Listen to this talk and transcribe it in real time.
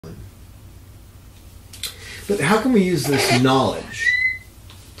But how can we use this knowledge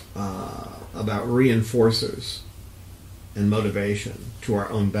about reinforcers and motivation to our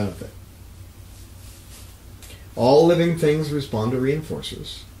own benefit? All living things respond to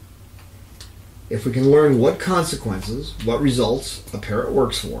reinforcers. If we can learn what consequences, what results a parrot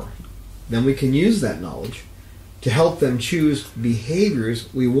works for, then we can use that knowledge to help them choose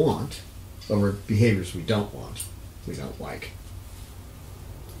behaviors we want over behaviors we don't want, we don't like.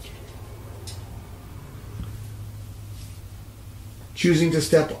 Choosing to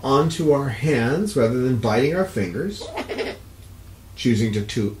step onto our hands rather than biting our fingers. Choosing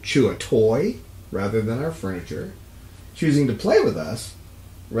to chew a toy rather than our furniture. Choosing to play with us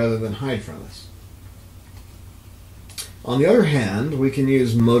rather than hide from us. On the other hand, we can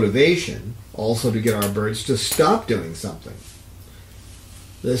use motivation also to get our birds to stop doing something.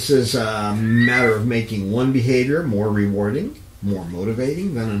 This is a matter of making one behavior more rewarding, more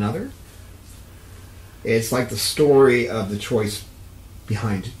motivating than another. It's like the story of the choice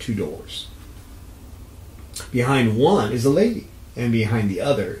behind two doors. Behind one is a lady, and behind the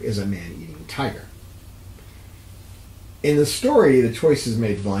other is a man eating a tiger. In the story, the choice is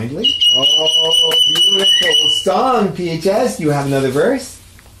made blindly. Oh, beautiful song, PHS. You have another verse?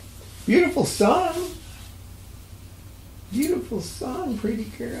 Beautiful song. Beautiful song, pretty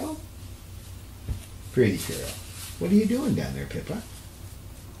girl. Pretty girl. What are you doing down there, Pippa?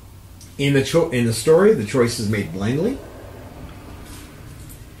 In the story, the choice is made blindly.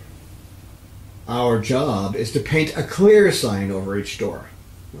 Our job is to paint a clear sign over each door.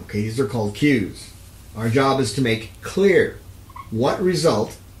 Okay, these are called cues. Our job is to make clear what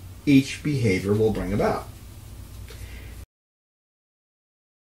result each behavior will bring about.